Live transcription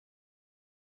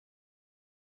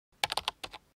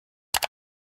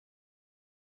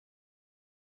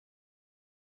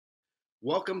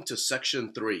Welcome to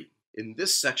section 3. In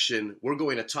this section, we're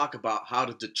going to talk about how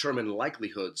to determine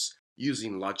likelihoods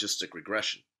using logistic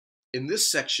regression. In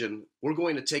this section, we're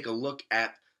going to take a look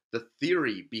at the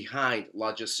theory behind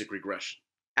logistic regression.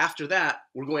 After that,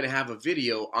 we're going to have a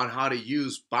video on how to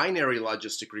use binary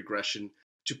logistic regression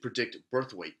to predict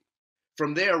birth weight.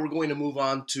 From there, we're going to move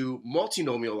on to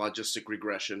multinomial logistic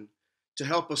regression to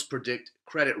help us predict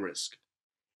credit risk.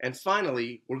 And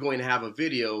finally, we're going to have a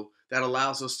video that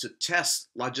allows us to test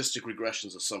logistic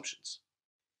regression's assumptions.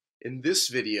 In this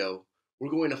video, we're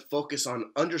going to focus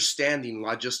on understanding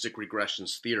logistic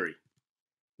regression's theory.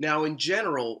 Now, in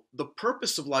general, the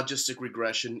purpose of logistic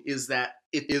regression is that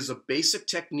it is a basic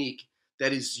technique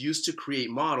that is used to create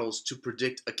models to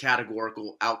predict a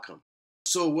categorical outcome.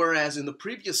 So whereas in the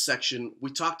previous section,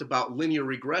 we talked about linear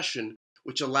regression,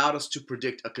 which allowed us to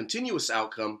predict a continuous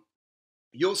outcome,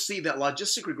 you'll see that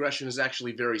logistic regression is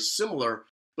actually very similar,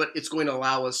 but it's going to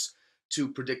allow us to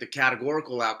predict a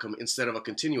categorical outcome instead of a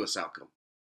continuous outcome.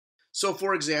 So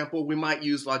for example, we might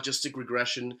use logistic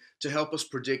regression to help us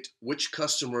predict which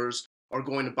customers are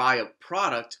going to buy a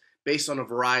product based on a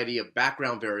variety of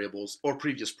background variables or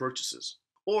previous purchases.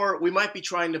 Or we might be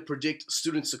trying to predict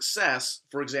student success,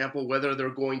 for example, whether they're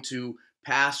going to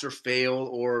pass or fail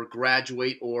or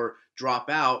graduate or drop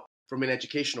out from an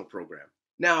educational program.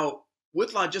 Now,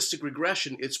 with logistic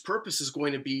regression, its purpose is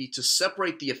going to be to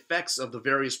separate the effects of the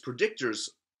various predictors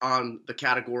on the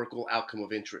categorical outcome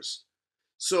of interest.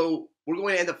 So we're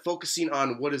going to end up focusing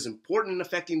on what is important in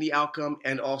affecting the outcome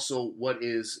and also what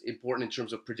is important in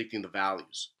terms of predicting the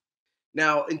values.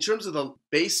 Now, in terms of the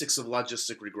basics of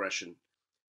logistic regression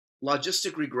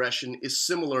is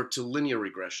similar to linear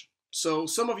regression. So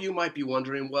some of you might be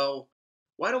wondering, well,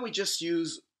 why don't we just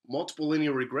use multiple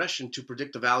linear regression to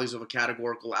predict the values of a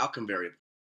categorical outcome variable?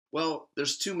 Well,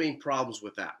 there's two main problems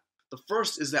with that. The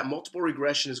first is that multiple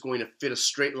regression is going to fit a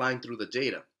straight line through the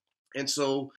data. And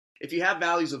so if you have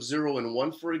values of 0 and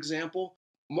 1, for example,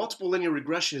 multiple linear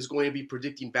regression is going to be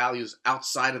predicting values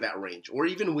outside of that range or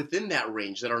even within that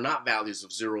range that are not values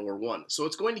of 0 or 1. So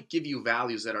it's going to give you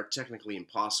values that are technically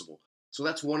impossible. So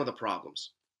that's one of the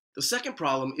problems. The second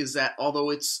problem is that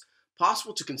although it's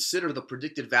possible to consider the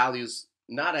predicted values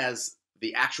not as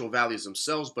the actual values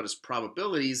themselves, but as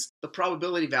probabilities, the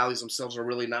probability values themselves are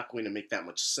really not going to make that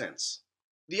much sense.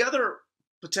 The other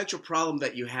potential problem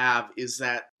that you have is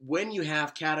that when you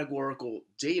have categorical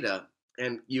data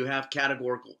and you have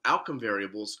categorical outcome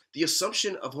variables, the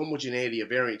assumption of homogeneity of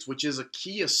variance, which is a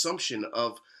key assumption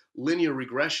of linear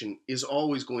regression, is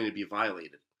always going to be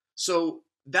violated. So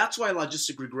that's why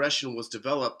logistic regression was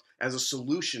developed as a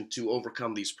solution to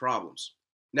overcome these problems.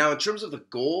 Now, in terms of the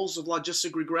goals of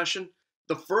logistic regression,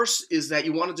 the first is that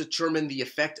you want to determine the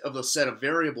effect of the set of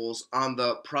variables on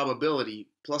the probability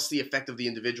plus the effect of the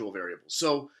individual variables.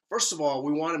 So first of all,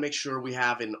 we want to make sure we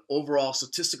have an overall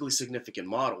statistically significant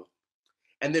model.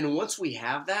 And then once we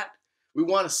have that, we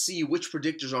want to see which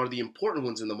predictors are the important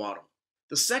ones in the model.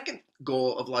 The second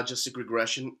goal of logistic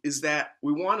regression is that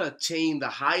we want to attain the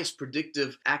highest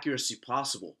predictive accuracy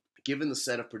possible given the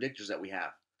set of predictors that we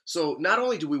have. So not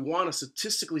only do we want a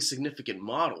statistically significant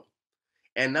model,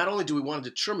 and not only do we want to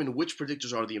determine which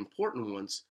predictors are the important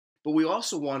ones, but we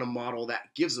also want a model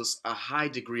that gives us a high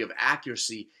degree of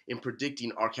accuracy in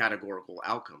predicting our categorical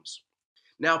outcomes.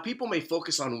 Now, people may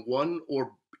focus on one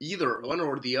or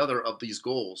the other of these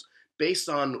goals based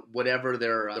on whatever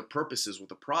their purpose is with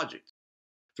the project.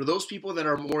 For those people that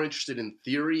are more interested in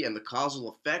theory and the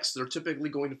causal effects, they're typically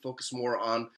going to focus more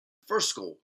on the first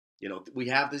goal. We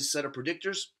have this set of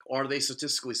predictors. Are they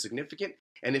statistically significant?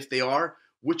 And if they are,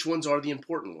 which ones are the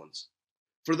important ones?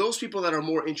 For those people that are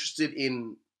more interested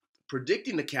in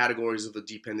predicting the categories of the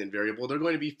dependent variable, they're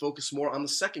going to be focused more on the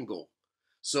second goal.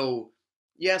 So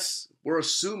yes, we're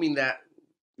assuming that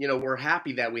we're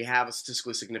happy that we have a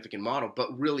statistically significant model,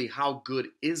 but really, how good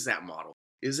is that model?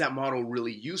 Is that model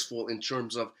really useful in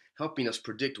terms of helping us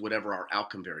predict whatever our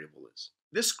outcome variable is?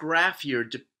 This graph here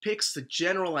depicts the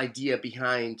general idea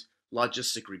behind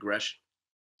logistic regression.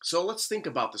 So let's think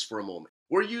about this for a moment.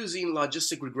 We're using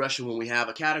logistic regression when we have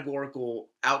a categorical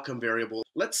outcome variable.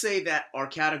 Let's say that our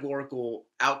categorical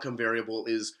outcome variable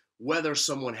is whether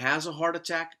someone has a heart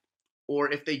attack or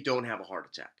if they don't have a heart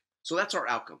attack. So that's our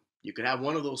outcome. You could have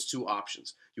one of those two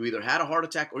options. You either had a heart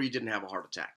attack or you didn't have a heart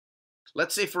attack.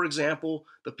 Let's say, for example,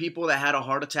 the people that had a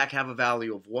heart attack have a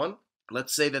value of 1.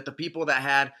 Let's say that the people that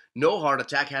had no heart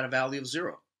attack had a value of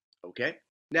 0. Okay?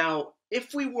 Now,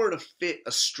 if we were to fit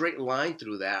a straight line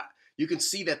through that, you can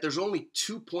see that there's only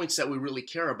 2 points that we really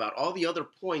care about. All the other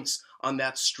points on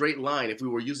that straight line, if we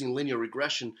were using linear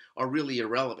regression, are really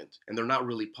irrelevant and they're not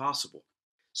really possible.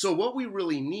 So what we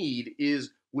really need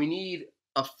is we need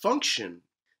a function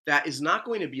that is not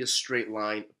going to be a straight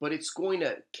line, but it's going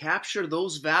to capture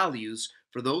those values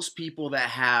for those people that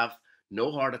have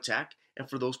no heart attack and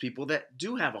for those people that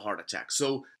do have a heart attack.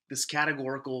 So this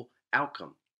categorical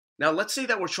outcome. Now let's say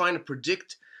that we're trying to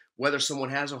predict whether someone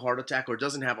has a heart attack or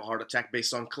doesn't have a heart attack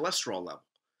based on cholesterol level.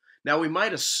 Now we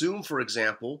might assume, for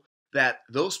example, that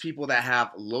those people that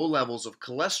have low levels of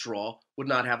cholesterol would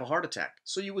not have a heart attack.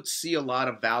 So you would see a lot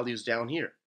of values down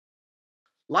here.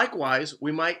 Likewise,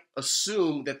 we might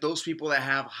assume that those people that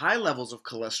have high levels of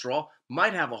cholesterol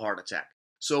might have a heart attack.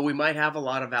 So we might have a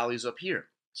lot of values up here.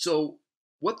 So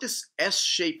what this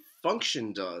S-shaped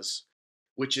function does,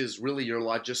 which is really your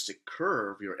logistic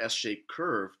curve, your S-shaped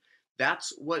curve,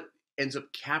 that's what ends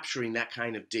up capturing that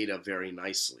kind of data very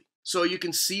nicely. So you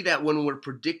can see that when we're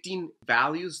predicting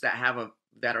values that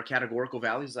are categorical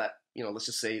values that, let's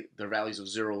just say they're values of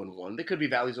 0 and 1. They could be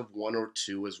values of 1 or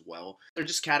 2 as well. They're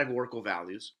just categorical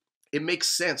values. It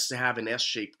makes sense to have an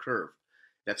S-shaped curve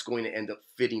that's going to end up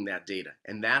fitting that data.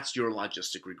 And that's your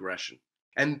logistic regression.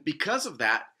 And because of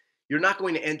that, you're not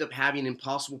going to end up having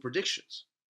impossible predictions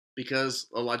because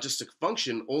a logistic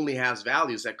function only has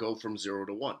values that go from 0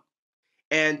 to 1.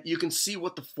 And you can see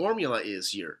what the formula is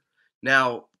here.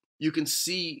 Now, you can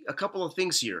see a couple of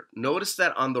things here. Notice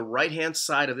that on the right-hand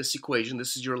side of this equation,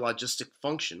 this is your logistic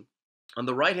function. On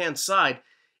the right-hand side,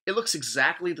 it looks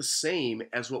exactly the same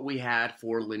as what we had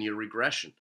for linear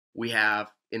regression. We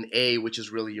have an A, which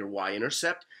is really your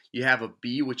y-intercept. You have a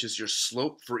B, which is your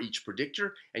slope for each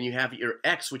predictor. And you have your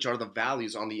X, which are the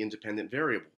values on the independent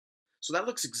variable. So that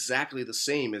looks exactly the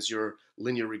same as your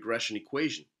linear regression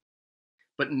equation.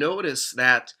 But notice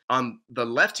that on the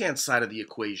left-hand side of the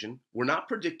equation, we're not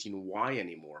predicting y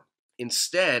anymore.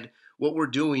 Instead, what we're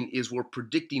doing is we're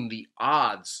predicting the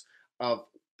odds of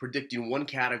predicting one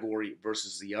category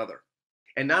versus the other.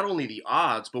 And not only the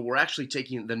odds, but we're actually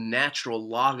taking the natural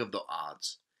log of the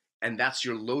odds. And that's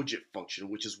your logit function,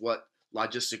 which is what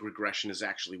logistic regression is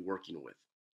actually working with.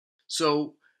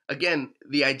 So again,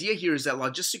 the idea here is that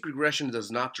logistic regression does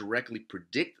not directly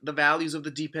predict the values of the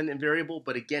dependent variable,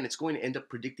 but again, it's going to end up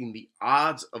predicting the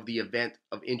odds of the event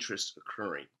of interest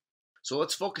occurring. So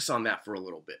let's focus on that for a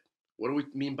little bit. What do we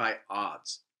mean by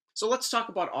odds? So let's talk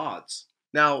about odds.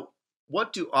 Now,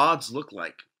 what do odds look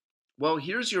like? Well,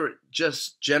 here's your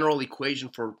just general equation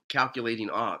for calculating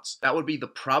odds. That would be the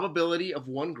probability of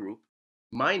one group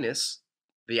minus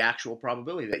the actual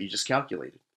probability that you just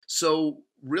calculated. So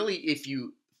really, if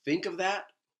you think of that,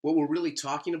 what we're really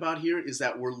talking about here is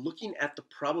that we're looking at the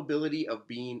probability of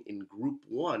being in group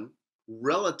 1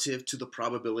 relative to the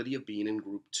probability of being in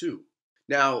group 2.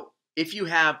 Now, if you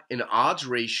have an odds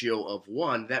ratio of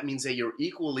 1, that means that you're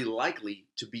equally likely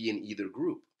to be in either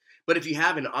group. But if you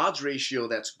have an odds ratio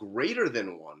that's greater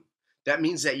than 1, that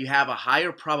means that you have a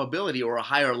higher probability or a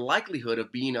higher likelihood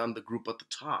of being on the group at the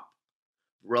top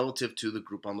relative to the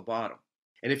group on the bottom.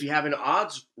 And if you have an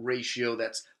odds ratio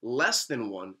that's less than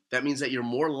 1, that means that you're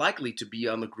more likely to be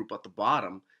on the group at the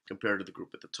bottom compared to the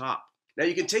group at the top. Now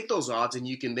you can take those odds and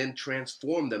you can then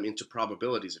transform them into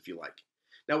probabilities if you like.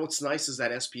 Now what's nice is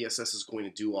that SPSS is going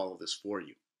to do all of this for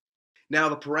you. Now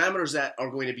the parameters that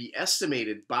are going to be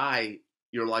estimated by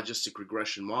your logistic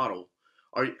regression model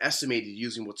are estimated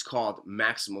using what's called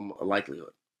maximum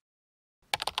likelihood.